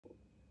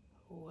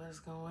What's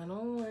going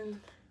on?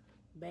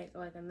 Back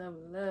like I never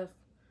left.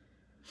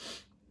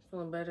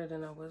 Feeling better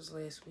than I was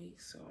last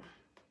week, so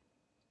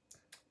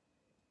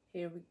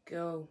here we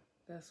go.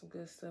 Got some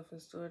good stuff in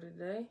store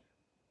today.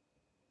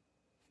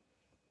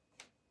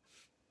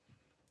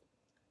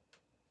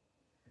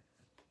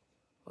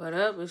 What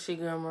up? It's your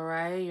girl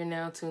Mariah. You're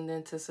now tuned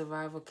into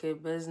Survival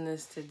Kit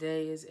Business.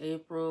 Today is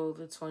April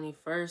the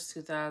 21st,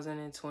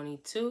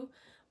 2022.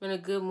 I'm in a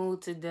good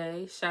mood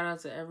today. Shout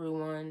out to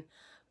everyone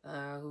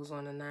who's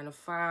on a 9 to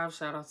 5.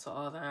 Shout out to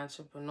all the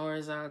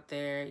entrepreneurs out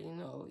there. You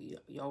know,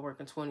 y'all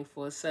working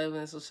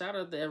 24/7. So shout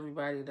out to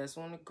everybody that's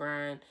on the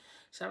grind.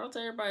 Shout out to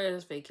everybody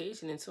that's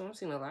vacationing too. I'm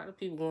seeing a lot of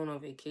people going on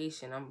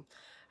vacation.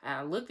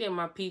 I looked at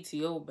my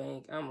PTO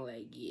bank. I'm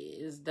like,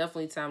 yeah, it's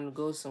definitely time to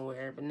go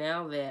somewhere. But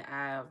now that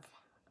I've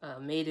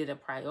made it a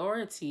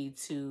priority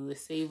to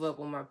save up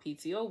on my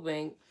PTO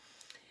bank,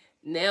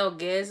 now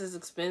gas is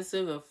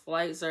expensive and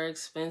flights are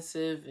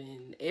expensive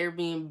and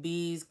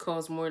Airbnbs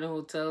cost more than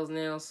hotels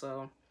now,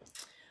 so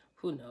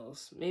who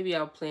knows, maybe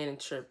I'll plan a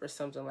trip or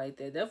something like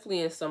that.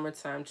 Definitely a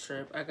summertime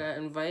trip. I got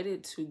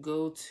invited to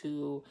go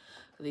to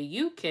the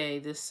UK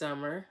this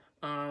summer.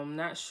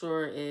 Not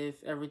sure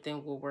if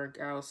everything will work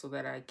out so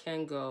that I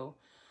can go,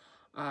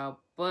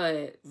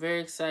 but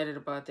very excited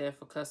about that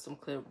for custom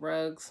clip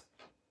rugs.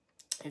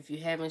 If you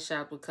haven't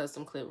shopped with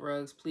Custom Clip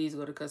Rugs, please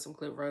go to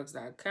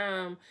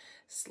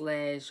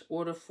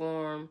customcliprugs.com/order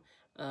form.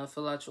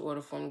 Fill out your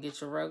order form and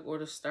get your rug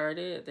order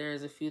started.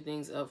 There's a few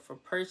things up for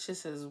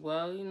purchase as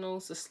well. You know,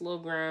 it's a slow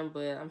grind,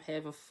 but I'm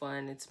having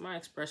fun. It's my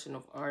expression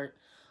of art.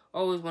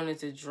 Always wanted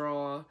to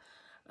draw.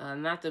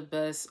 Not the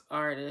best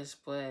artist,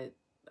 but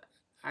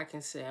I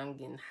can say I'm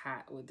getting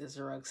hot with this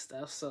rug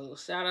stuff. So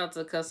shout out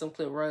to Custom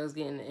Clip Rugs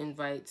getting an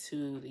invite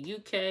to the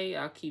UK.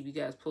 I'll keep you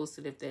guys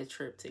posted if that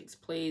trip takes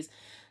place.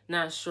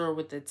 Not sure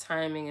with the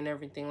timing and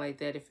everything like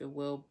that, if it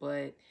will,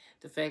 but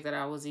the fact that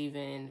I was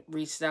even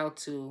reached out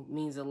to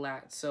means a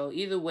lot. So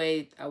either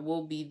way, I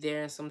will be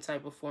there in some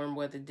type of form,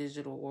 whether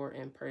digital or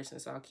in person.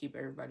 So I'll keep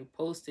everybody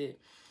posted.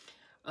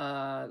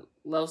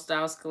 Love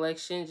Styles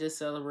Collection just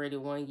celebrated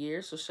 1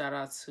 year. So shout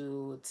out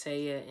to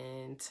Taya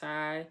and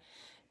Ty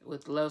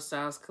with Love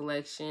Styles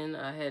Collection.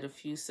 I had a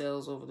few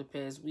sales over the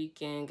past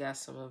weekend. Got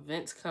some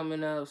events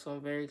coming up. So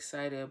I'm very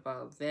excited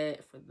about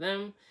that for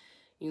them.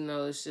 You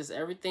know, it's just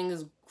everything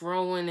is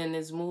growing and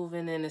it's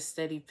moving in a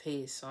steady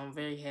pace. So I'm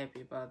very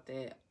happy about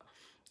that.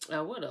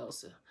 What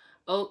else?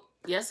 Oh,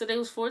 yesterday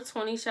was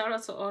 420. Shout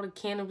out to all the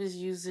cannabis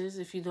users.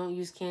 If you don't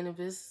use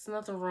cannabis, there's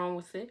nothing wrong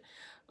with it.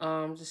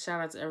 Just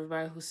shout out to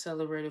everybody who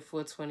celebrated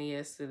 420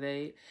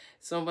 yesterday.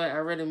 I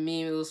read a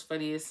meme, it was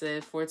funny. It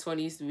said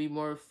 420 used to be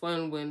more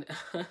fun when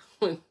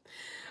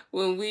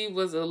when weed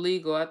was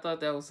illegal. I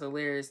thought that was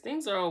hilarious.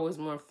 Things are always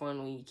more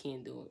fun when you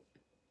can't do it.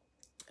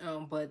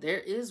 But there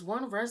is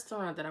one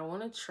restaurant that I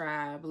want to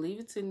try. I believe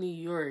it's in New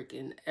York,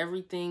 and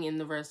everything in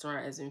the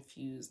restaurant is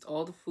infused.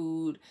 All the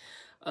food,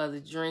 the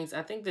drinks.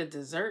 I think the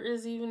dessert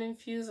is even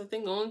infused. I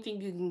think the only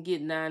thing you can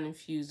get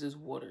non-infused is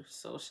water.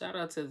 So shout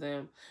out to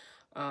them.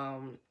 I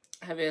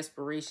have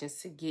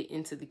aspirations to get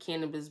into the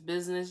cannabis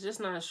business.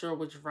 Just not sure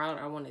which route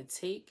I want to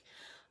take.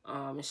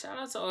 And shout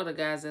out to all the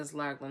guys that's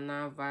locked on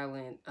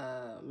nonviolent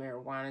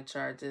marijuana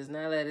charges.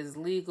 Now that it's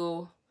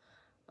legal,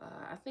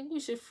 I think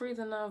we should free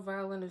the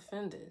nonviolent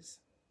offenders.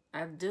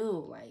 I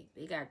do. Like,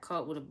 they got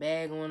caught with a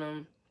bag on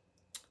them.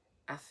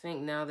 I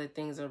think now that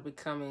things are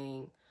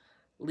becoming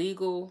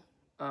legal,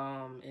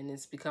 and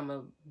it's become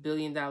a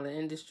billion-dollar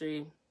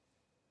industry,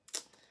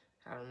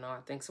 I don't know.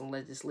 I think some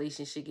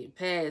legislation should get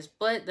passed.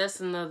 But that's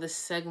another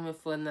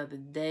segment for another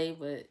day.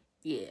 But,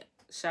 yeah.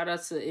 Shout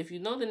out to, if you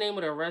know the name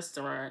of the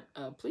restaurant,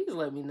 please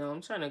let me know.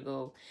 I'm trying to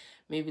go.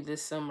 Maybe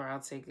this summer I'll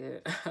take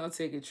a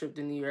trip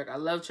to New York. I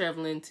love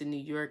traveling to New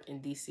York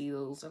and DC.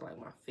 Those are like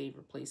my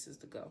favorite places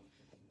to go.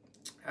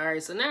 All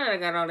right, so now that I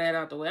got all that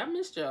out the way, I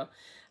missed y'all.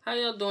 How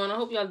y'all doing? I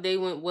hope y'all day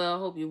went well. I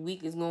hope your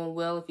week is going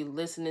well. If you're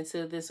listening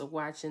to this or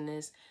watching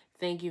this,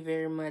 thank you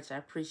very much. I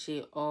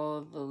appreciate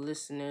all the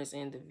listeners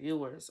and the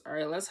viewers. All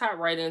right, let's hop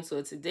right into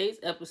it. Today's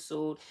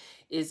episode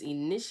is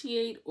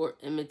Initiate or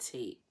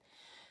Imitate.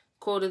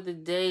 Quote of the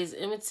day is,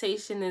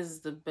 imitation is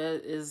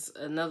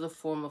another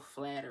form of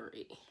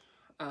flattery.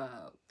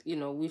 You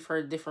know, we've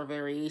heard different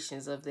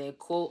variations of that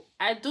quote.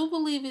 I do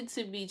believe it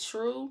to be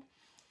true,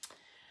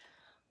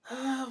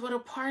 but a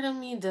part of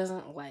me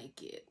doesn't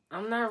like it.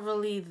 I'm not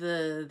really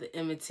the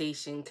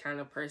imitation kind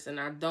of person.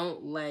 I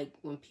don't like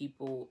when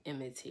people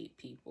imitate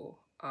people.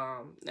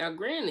 Now,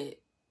 granted,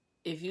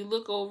 if you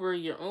look over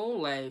your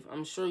own life,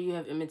 I'm sure you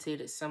have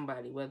imitated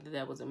somebody, whether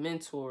that was a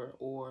mentor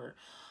or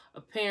a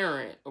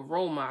parent, a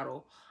role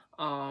model,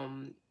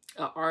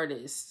 an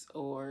artist,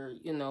 or,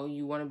 you know,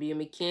 you want to be a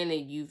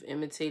mechanic, you've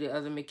imitated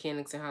other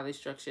mechanics and how they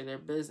structure their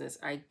business.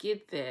 I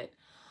get that.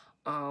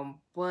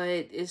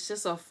 But it's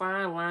just a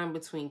fine line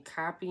between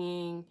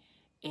copying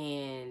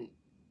and,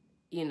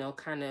 you know,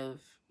 kind of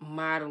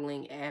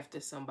modeling after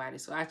somebody.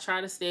 So I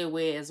try to stay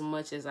away as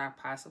much as I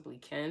possibly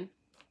can.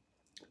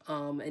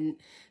 And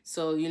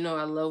so, you know,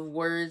 I love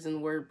words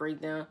and word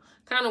breakdown.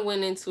 Kind of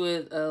went into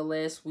it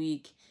last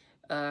week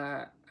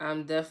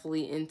I'm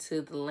definitely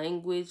into the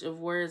language of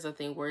words. I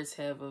think words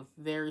have a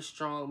very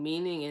strong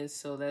meaning, and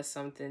so that's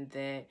something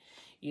that,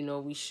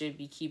 we should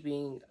be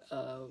keeping,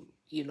 our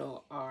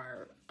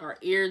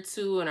ear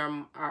to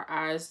and our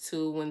eyes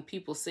to when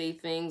people say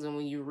things, and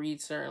when you read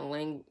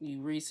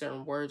you read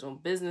certain words on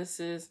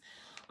businesses.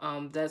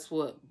 That's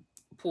what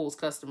pulls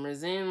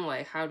customers in.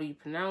 Like, how do you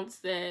pronounce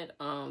that?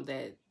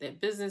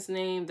 That business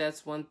name.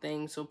 That's one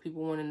thing. So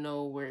people want to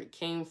know where it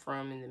came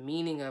from and the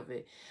meaning of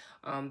it.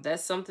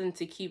 That's something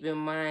to keep in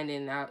mind,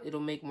 and it'll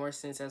make more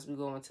sense as we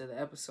go into the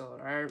episode.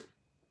 All right.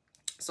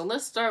 So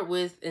let's start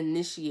with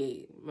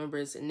initiate. Remember,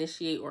 it's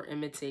initiate or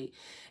imitate.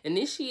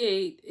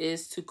 Initiate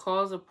is to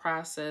cause a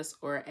process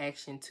or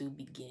action to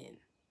begin.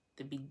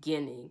 The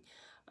beginning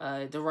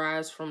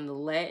derives from the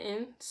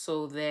Latin,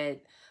 so that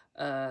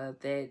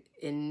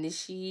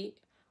initiate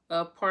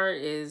part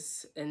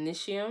is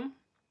initium,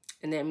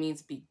 and that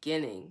means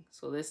beginning.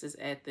 So this is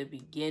at the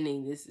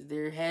beginning.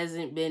 There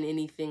hasn't been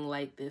anything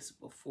like this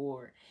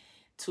before.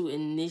 To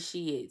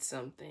initiate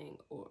something,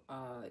 or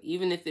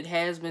even if it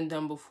has been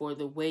done before,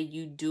 the way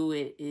you do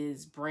it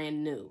is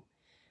brand new.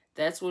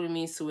 That's what it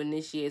means to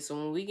initiate. So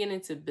when we get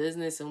into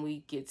business and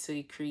we get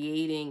to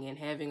creating and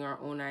having our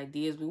own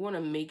ideas, we want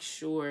to make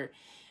sure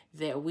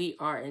that we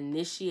are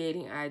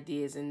initiating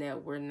ideas and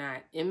that we're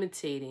not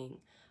imitating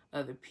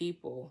other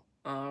people.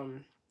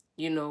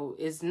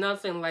 It's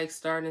nothing like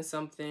starting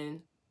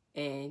something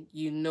and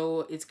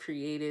it's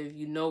creative,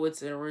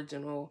 it's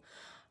original,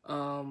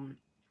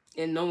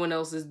 and no one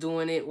else is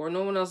doing it, or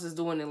no one else is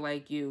doing it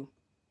like you.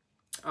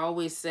 I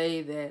always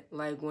say that,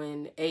 like,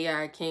 when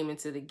AI came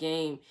into the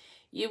game,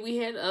 yeah,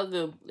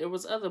 there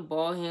was other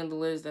ball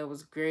handlers that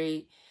was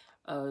great.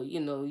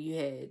 You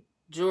had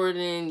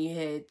Jordan, you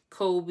had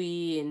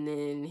Kobe, and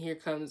then here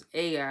comes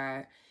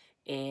AI,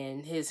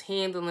 and his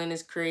handling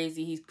is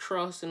crazy. He's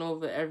crossing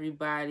over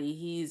everybody.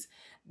 He's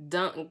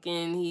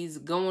dunking. He's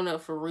going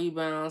up for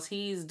rebounds.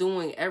 He's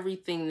doing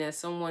everything that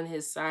someone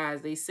his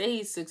size. They say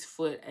he's 6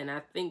 foot, and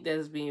I think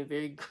that's being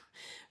very,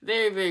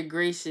 very, very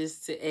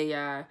gracious to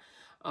AI.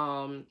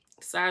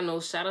 Side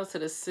note, shout out to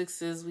the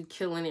Sixers. We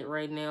killing it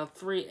right now.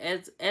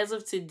 As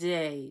of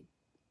today,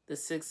 the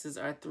Sixers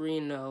are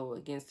 3-0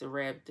 against the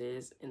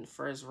Raptors in the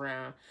first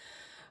round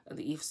of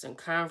the Eastern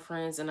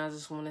Conference. And I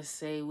just want to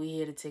say, we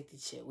here to take the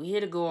chip. We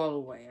here to go all the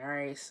way. All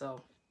right,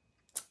 so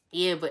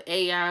yeah, but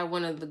AI,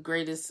 one of the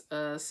greatest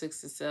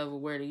Sixers to ever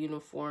wear the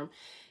uniform,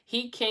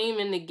 he came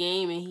in the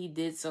game and he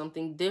did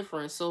something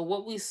different. So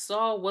what we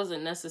saw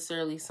wasn't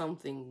necessarily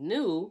something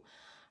new.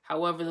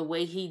 However, the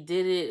way he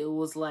did it, it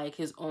was like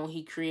his own.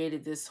 He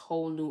created this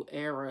whole new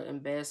era in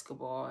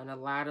basketball, and a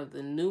lot of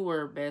the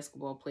newer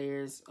basketball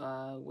players,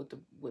 with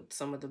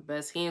some of the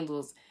best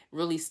handles,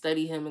 really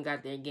studied him and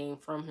got their game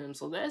from him.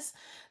 So that's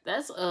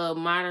a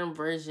modern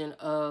version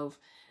of.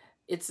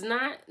 It's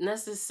not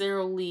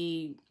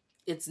necessarily.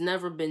 It's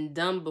never been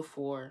done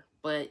before,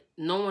 but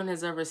no one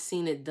has ever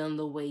seen it done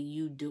the way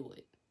you do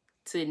it,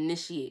 to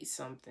initiate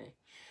something.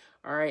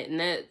 All right, and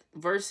that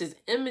versus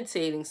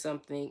imitating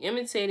something.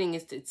 Imitating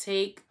is to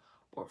take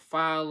or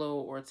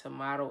follow or to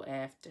model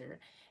after.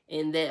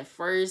 And that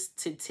first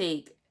to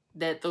take,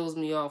 that throws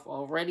me off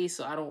already,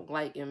 so I don't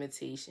like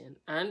imitation.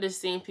 I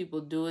understand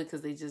people do it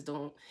because they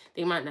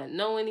might not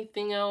know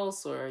anything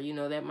else, or,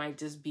 that might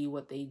just be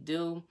what they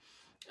do.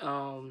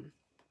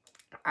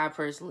 I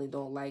personally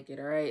don't like it,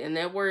 all right? And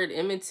that word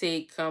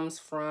imitate comes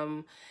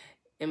from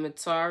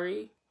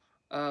imitare,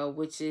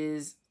 which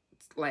is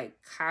like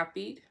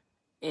copied,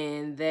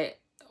 and that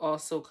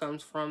also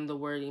comes from the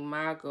word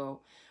imago,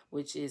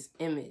 which is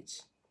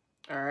image.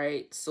 All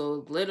right,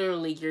 so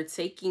literally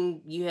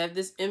you have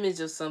this image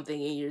of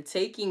something and you're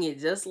taking it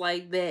just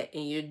like that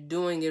and you're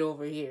doing it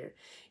over here.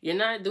 You're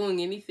not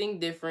doing anything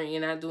different.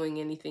 You're not doing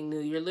anything new.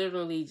 You're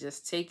literally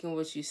just taking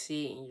what you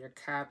see and you're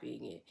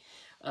copying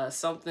it.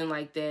 Something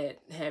like that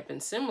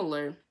happened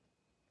similar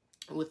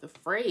with a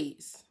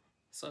phrase.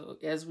 So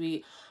as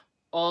we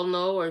all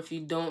know, or if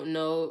you don't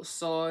know,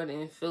 saw it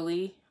in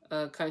Philly,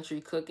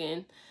 Country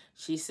Cooking.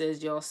 She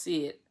says y'all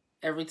see it.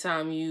 Every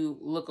time you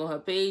look on her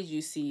page,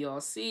 you see y'all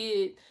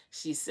see it.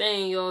 She's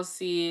saying y'all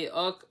see it.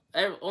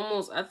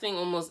 I think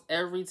almost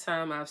every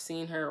time I've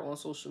seen her on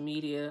social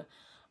media,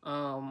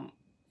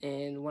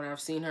 and when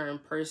I've seen her in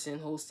person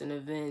hosting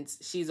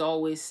events, she's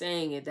always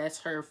saying it.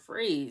 That's her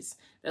phrase.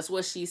 That's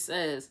what she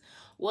says.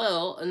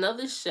 Well,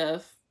 another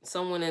chef,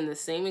 someone in the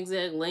same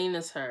exact lane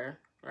as her,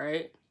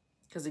 right?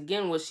 Because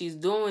again, what she's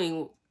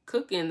doing,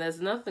 cooking, that's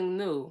nothing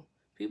new.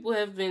 People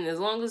have been, as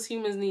long as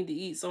humans need to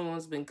eat,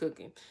 someone's been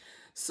cooking.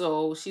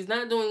 So she's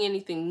not doing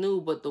anything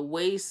new, but the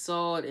way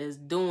Saud is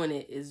doing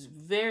it is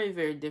very,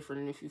 very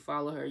different. And if you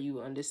follow her,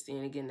 you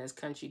understand. Again, that's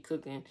Country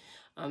Cooking.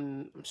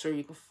 I'm sure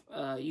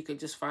you could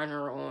just find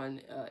her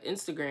on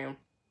Instagram.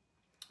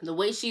 The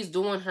way she's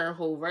doing her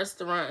whole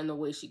restaurant and the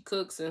way she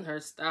cooks and her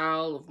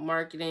style of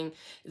marketing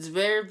is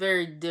very,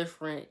 very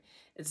different.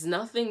 It's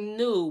nothing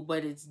new,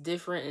 but it's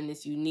different and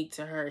it's unique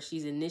to her.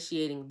 She's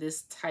initiating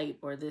this type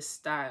or this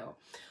style.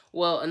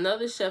 Well,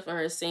 another chef in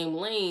her same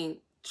lane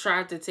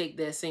tried to take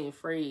that same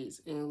phrase,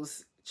 and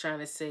trying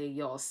to say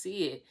y'all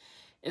see it.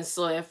 And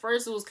so at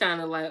first it was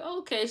kind of like,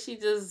 okay,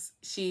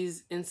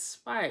 she's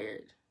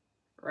inspired,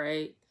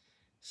 right?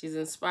 She's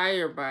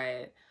inspired by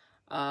it.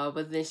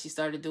 But then she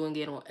started doing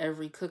it on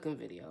every cooking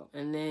video.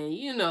 And then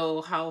you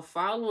know how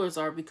followers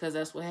are, because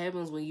that's what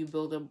happens when you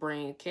build a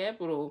brand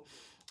capital.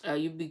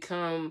 You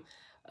become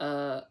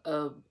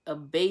a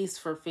base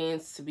for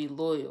fans to be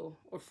loyal,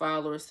 or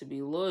followers to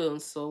be loyal.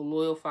 And so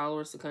loyal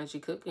followers to country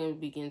cooking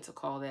begin to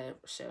call that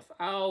chef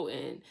out.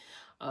 And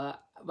uh,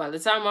 by the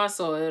time I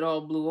saw it, it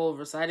all blew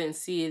over. So I didn't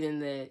see it in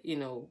that,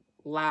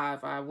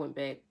 live. I went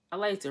back. I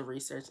like to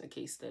research a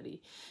case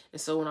study. And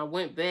so when I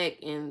went back,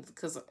 and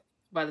because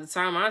by the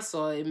time I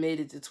saw it, it made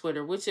it to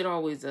Twitter, which it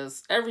always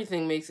does.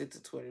 Everything makes it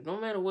to Twitter. No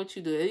matter what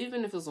you do,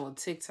 even if it's on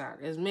TikTok,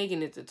 it's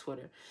making it to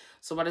Twitter.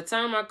 So by the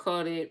time I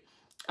caught it,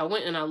 I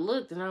went and I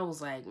looked, and I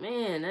was like,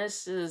 man,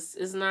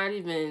 it's not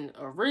even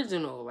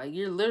original. Like,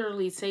 you're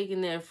literally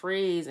taking that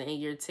phrase and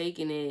you're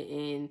taking it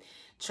and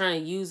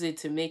trying to use it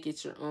to make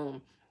it your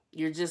own.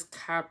 You're just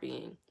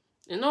copying.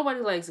 And nobody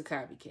likes a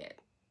copycat.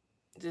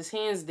 Just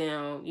hands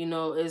down,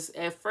 it's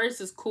at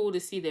first it's cool to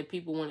see that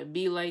people want to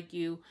be like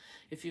you.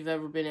 If you've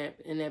ever been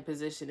in that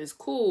position, it's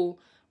cool,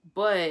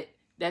 but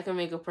that can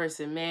make a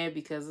person mad,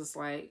 because it's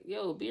like,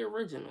 yo, be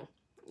original.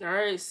 All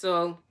right,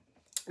 so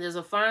there's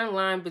a fine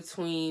line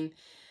between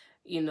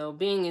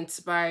being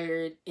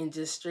inspired and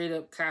just straight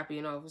up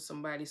copying off of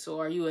somebody. So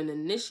are you an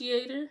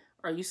initiator?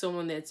 Are you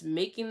someone that's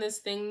making this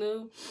thing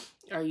new?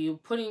 Are you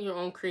putting your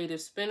own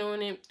creative spin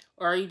on it?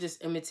 Or are you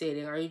just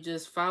imitating? Are you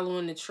just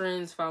following the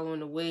trends, following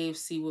the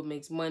waves, see what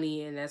makes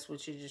money, and that's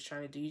what you're just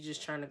trying to do? You're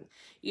just trying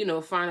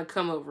to, find a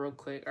come up real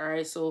quick. All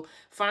right, so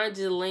find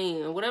your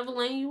lane. And whatever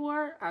lane you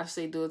are, I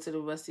say do it to the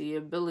best of your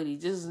ability.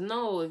 Just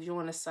know if you're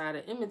on the side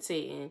of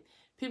imitating,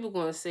 people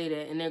going to say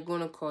that, and they're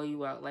going to call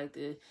you out, like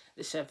the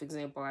chef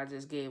example I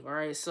just gave. All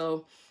right,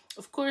 so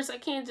of course I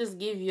can't just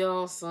give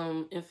y'all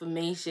some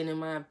information in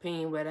my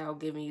opinion without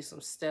giving you some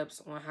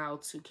steps on how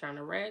to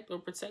counteract or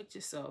protect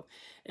yourself.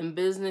 In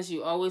business,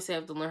 you always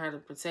have to learn how to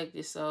protect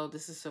yourself.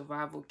 This is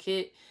survival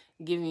kit,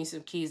 giving you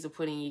some keys to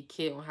put in your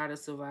kit on how to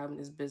survive in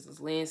this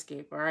business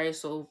landscape. All right,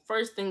 so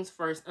first things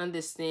first,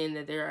 understand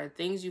that there are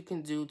things you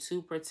can do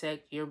to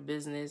protect your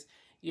business,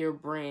 your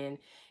brand,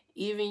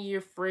 even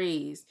your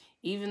phrase,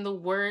 even the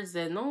words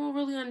that no one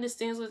really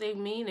understands what they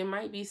mean. It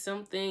might be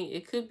something,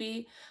 it could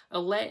be a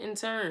Latin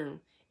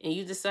term, and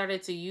you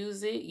decided to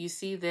use it. You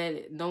see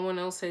that no one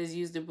else has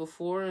used it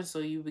before, and so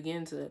you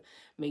begin to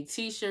make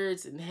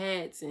t-shirts and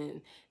hats,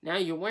 and now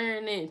you're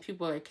wearing it, and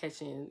people are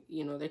catching,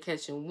 they're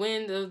catching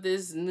wind of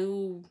this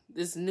new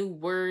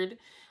word.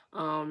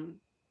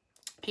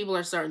 People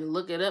are starting to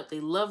look it up. They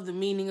love the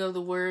meaning of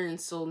the word,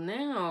 and so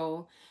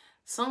now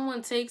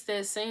someone takes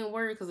that same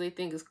word because they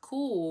think it's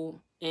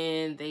cool,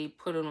 and they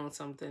put it on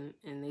something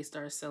and they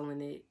start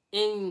selling it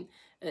in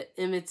an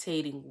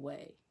imitating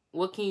way.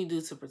 What can you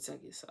do to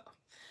protect yourself?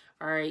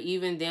 All right,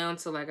 even down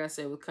to, like I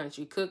said, with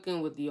country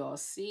cooking, with y'all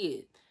see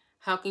it.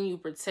 How can you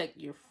protect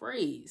your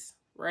phrase,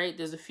 right?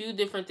 There's a few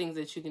different things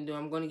that you can do.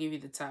 I'm going to give you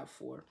the top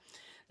 4.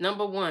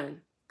 Number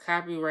 1,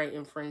 copyright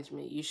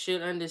infringement. You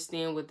should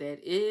understand what that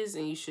is,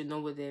 and you should know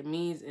what that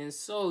means, and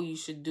so you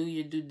should do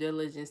your due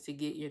diligence to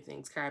get your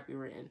things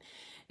copywritten.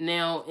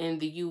 Now, in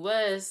the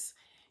US,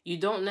 you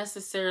don't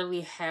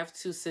necessarily have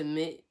to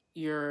submit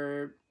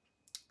your,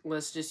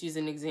 let's just use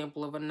an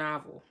example of a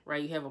novel,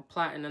 right? You have a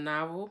plot in a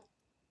novel.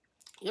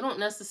 You don't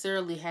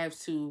necessarily have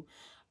to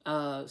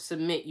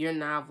submit your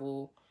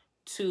novel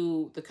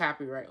to the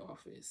copyright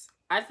office.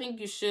 I think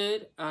you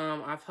should.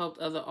 I've helped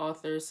other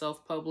authors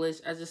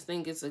self-publish. I just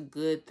think it's a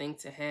good thing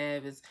to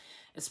have. It's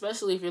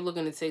especially if you're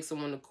looking to take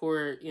someone to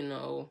court.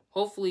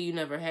 Hopefully you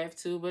never have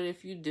to, but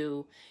if you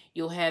do,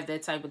 you'll have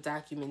that type of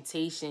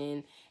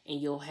documentation,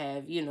 and you'll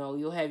have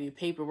your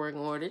paperwork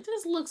in order. It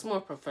just looks more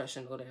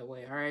professional that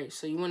way. All right,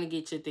 so you want to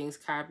get your things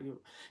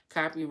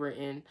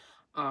copywritten.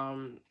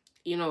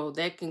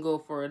 That can go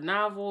for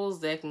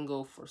novels, that can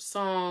go for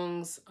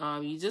songs.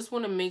 You just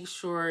want to make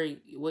sure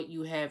what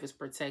you have is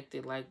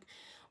protected. Like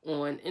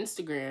on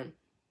Instagram,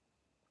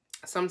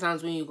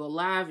 sometimes when you go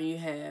live and you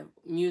have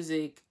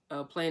music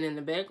playing in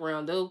the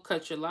background, they'll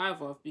cut your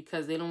live off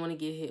because they don't want to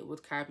get hit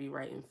with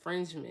copyright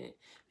infringement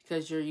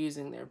because you're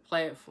using their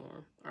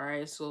platform. All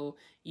right, so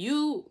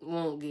you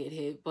won't get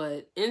hit,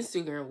 but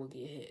Instagram will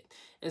get hit.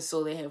 And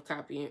so they have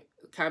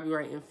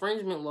copyright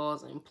infringement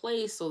laws in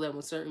place so that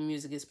when certain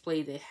music is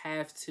played, they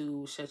have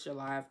to shut your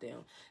live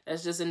down.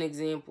 That's just an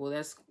example.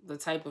 That's the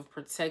type of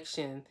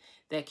protection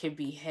that can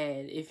be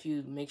had if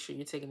you make sure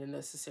you're taking the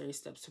necessary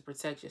steps to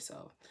protect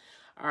yourself.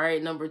 All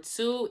right, number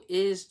 2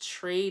 is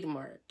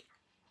trademark.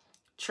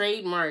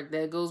 Trademark,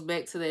 that goes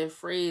back to that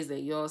phrase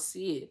that y'all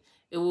see it.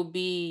 It will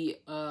be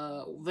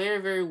very,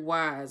 very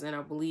wise, and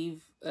I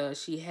believe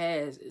she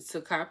has, is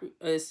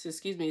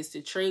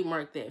to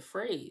trademark that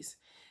phrase.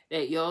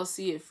 that y'all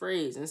see it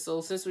phrase. And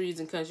so since we're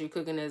using country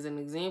cooking as an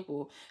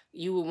example,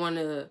 you would want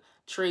to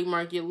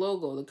trademark your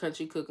logo, the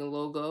country cooking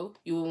logo.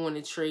 You would want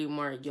to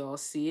trademark y'all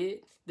see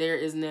it. There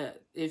is not,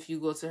 if you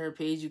go to her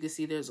page, you can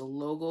see there's a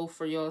logo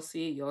for y'all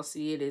see it. Y'all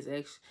see it is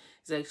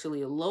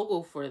actually a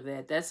logo for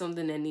that. That's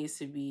something that needs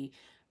to be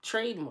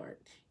trademarked.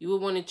 You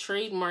would want to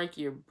trademark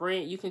your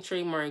brand. You can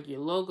trademark your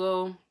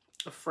logo,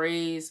 a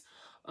phrase,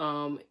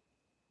 um,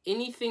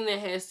 anything that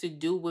has to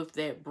do with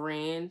that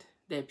brand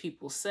that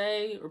people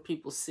say or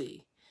people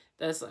see.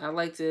 That's, I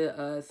like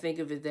to think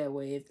of it that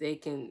way. If they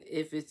can,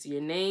 if it's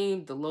your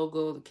name, the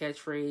logo, the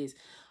catchphrase,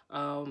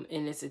 and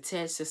it's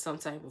attached to some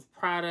type of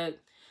product,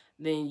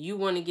 then you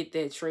want to get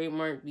that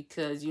trademark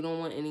because you don't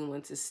want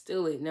anyone to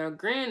steal it. Now,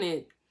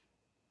 granted,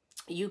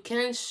 you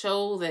can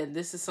show that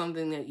this is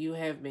something that you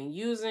have been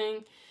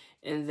using,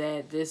 and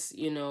that this,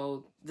 you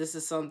know, this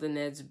is something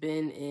that's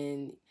been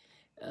in,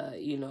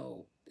 you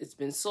know, it's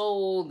been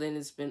sold and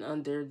it's been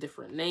under a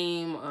different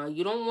name.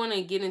 You don't want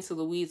to get into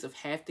the weeds of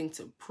having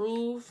to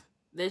prove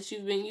that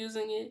you've been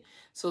using it.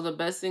 So the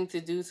best thing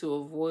to do to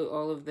avoid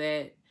all of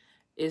that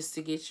is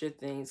to get your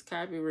things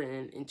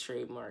copywritten and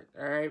trademarked.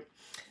 All right.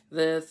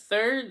 The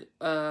third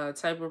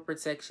type of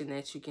protection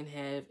that you can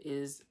have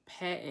is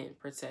patent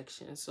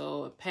protection.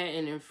 So a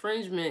patent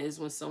infringement is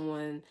when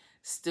someone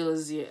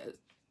steals your,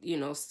 you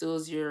know,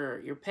 steals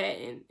your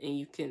patent, and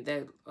you can,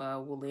 that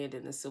will land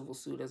in a civil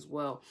suit as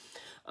well.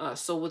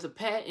 So with a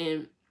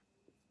patent,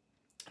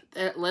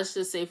 that, let's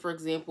just say, for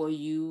example,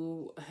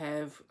 you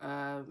have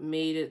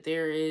made it,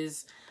 there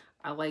is,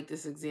 I like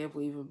this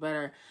example even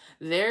better.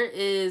 There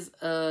is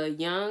a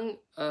young,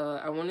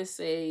 I want to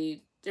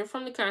say they're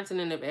from the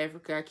continent of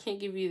Africa. I can't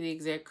give you the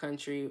exact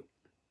country.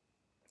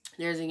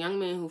 There's a young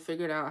man who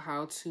figured out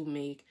how to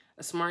make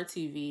a smart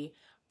TV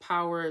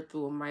powered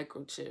through a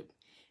microchip.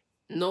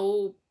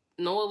 No,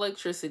 no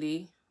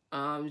electricity.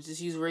 Just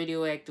use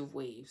radioactive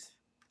waves.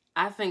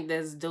 I think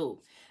that's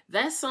dope.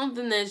 That's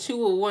something that you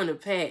will want to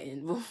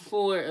patent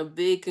before a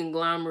big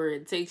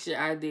conglomerate takes your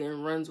idea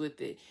and runs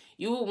with it.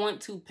 You will want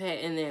to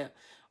patent that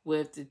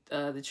with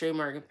the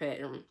trademark and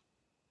patent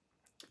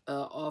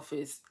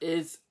office,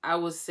 is, I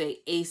would say,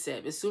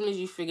 ASAP, as soon as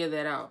you figure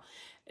that out.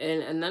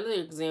 And another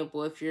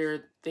example, if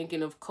you're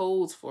thinking of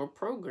codes for a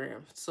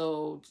program,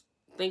 so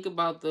think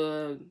about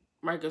the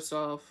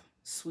Microsoft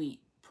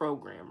Suite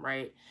program,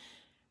 right?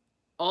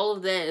 All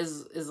of that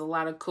is a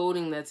lot of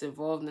coding that's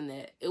involved in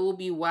that. It will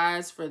be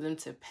wise for them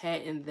to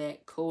patent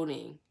that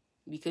coding,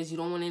 because you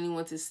don't want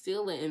anyone to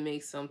steal it and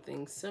make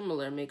something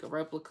similar, make a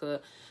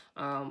replica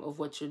of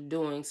what you're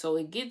doing. So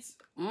it gets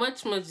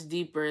much, much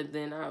deeper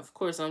than, of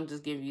course, I'm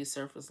just giving you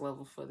surface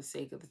level for the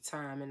sake of the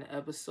time in the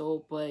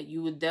episode, but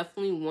you would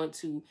definitely want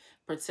to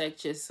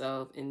protect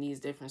yourself in these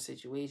different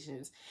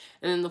situations.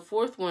 And then the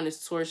fourth one is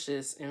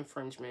tortious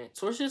infringement.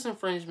 Tortious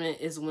infringement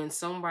is when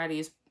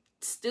somebody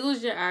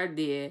steals your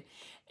idea,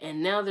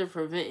 and now they're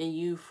preventing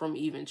you from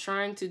even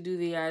trying to do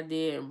the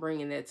idea and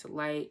bringing that to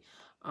light.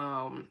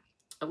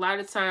 A lot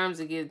of times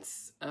it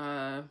gets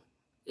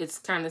it's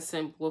kind of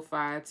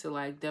simplified to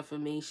like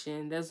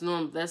defamation. That's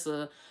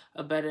a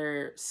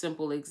better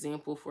simple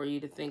example for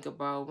you to think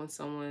about when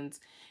someone's,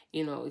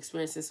 you know,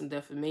 experiencing some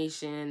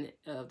defamation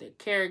of their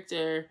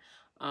character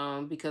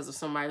because of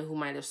somebody who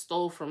might have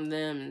stole from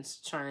them and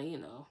trying to, you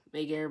know,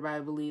 make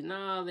everybody believe,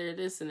 no, they're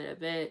this and they're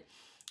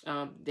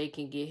that. They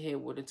can get hit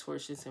with a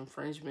tortious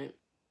infringement.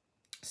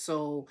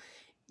 So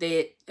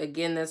they,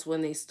 again, that's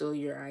when they steal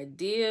your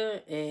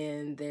idea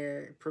and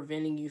they're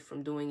preventing you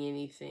from doing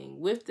anything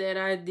with that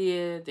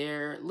idea.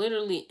 They're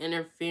literally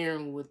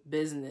interfering with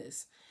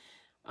business.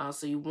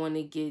 So you want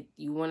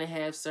to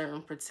have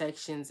certain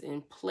protections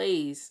in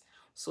place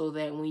so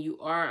that when you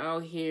are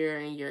out here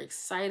and you're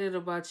excited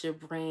about your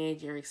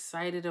brand, you're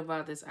excited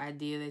about this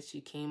idea that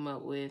you came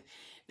up with,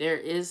 there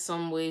is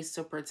some ways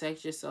to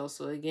protect yourself.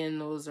 So again,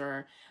 those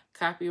are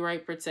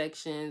copyright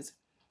protections,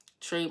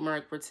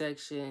 trademark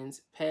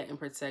protections, patent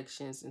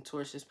protections, and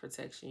tortious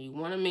protection. You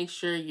want to make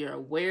sure you're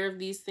aware of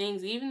these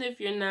things, even if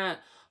you're not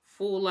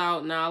full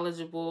out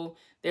knowledgeable.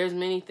 There's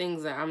many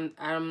things that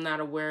I'm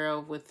not aware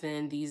of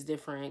within these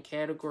different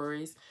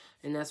categories,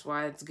 and that's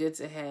why it's good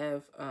to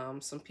have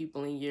some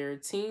people in your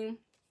team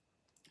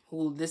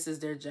who this is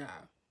their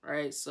job,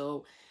 right?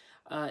 So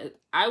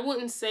I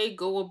wouldn't say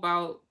go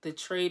about the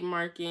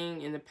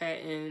trademarking and the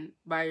patent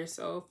by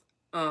yourself.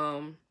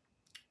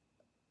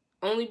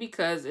 Only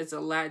because it's a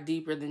lot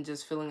deeper than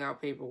just filling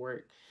out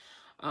paperwork.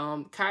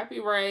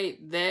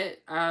 Copyright, that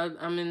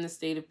I'm in the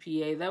state of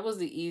PA. That was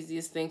the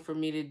easiest thing for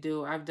me to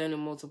do. I've done it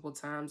multiple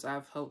times.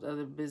 I've helped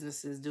other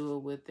businesses do it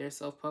with their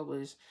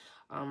self-published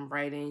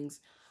writings.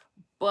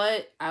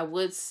 But I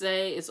would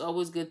say it's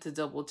always good to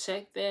double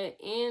check that.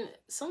 And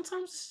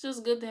sometimes it's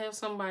just good to have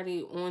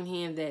somebody on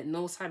hand that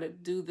knows how to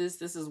do this.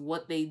 This is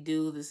what they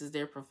do. This is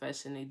their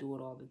profession. They do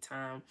it all the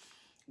time.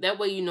 That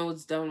way you know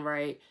it's done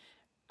right.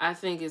 I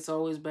think it's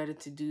always better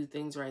to do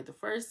things right the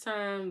first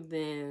time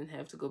than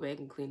have to go back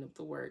and clean up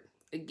the work.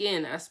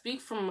 Again, I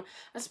speak from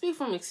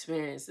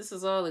experience. This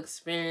is all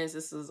experience.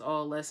 This is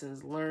all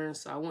lessons learned.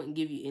 So I wouldn't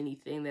give you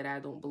anything that I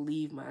don't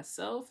believe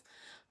myself.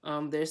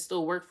 There's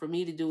still work for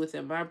me to do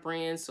within my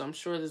brand, so I'm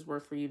sure there's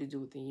work for you to do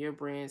within your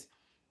brands.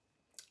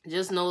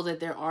 Just know that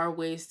there are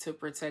ways to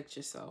protect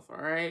yourself,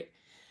 all right?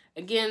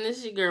 Again, this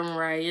is your girl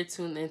Mariah. You're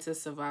tuned into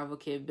Survival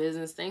Kid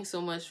Business. Thanks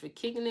so much for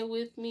kicking it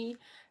with me.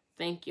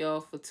 Thank y'all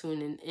for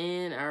tuning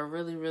in. I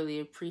really, really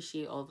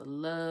appreciate all the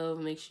love.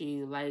 Make sure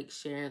you like,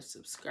 share, and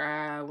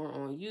subscribe. We're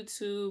on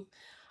YouTube.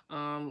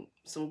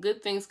 Some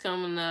good things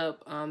coming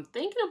up.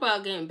 Thinking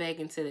about getting back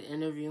into the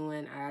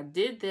interviewing. I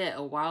did that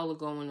a while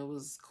ago when it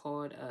was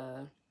called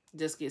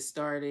Just Get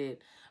Started.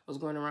 I was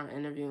going around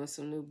interviewing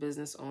some new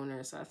business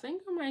owners. So I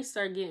think I might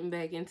start getting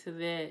back into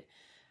that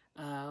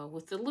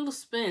with a little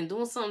spin,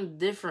 doing something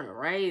different,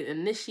 right?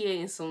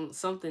 Initiating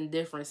something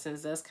different,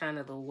 since that's kind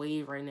of the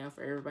wave right now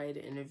for everybody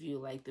to interview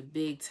like the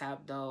big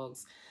top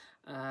dogs.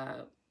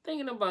 Uh,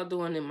 Thinking about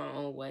doing it my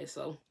own way.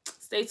 So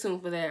stay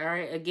tuned for that. All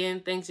right. Again,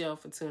 thanks y'all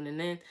for tuning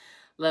in.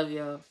 Love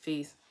y'all.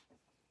 Peace.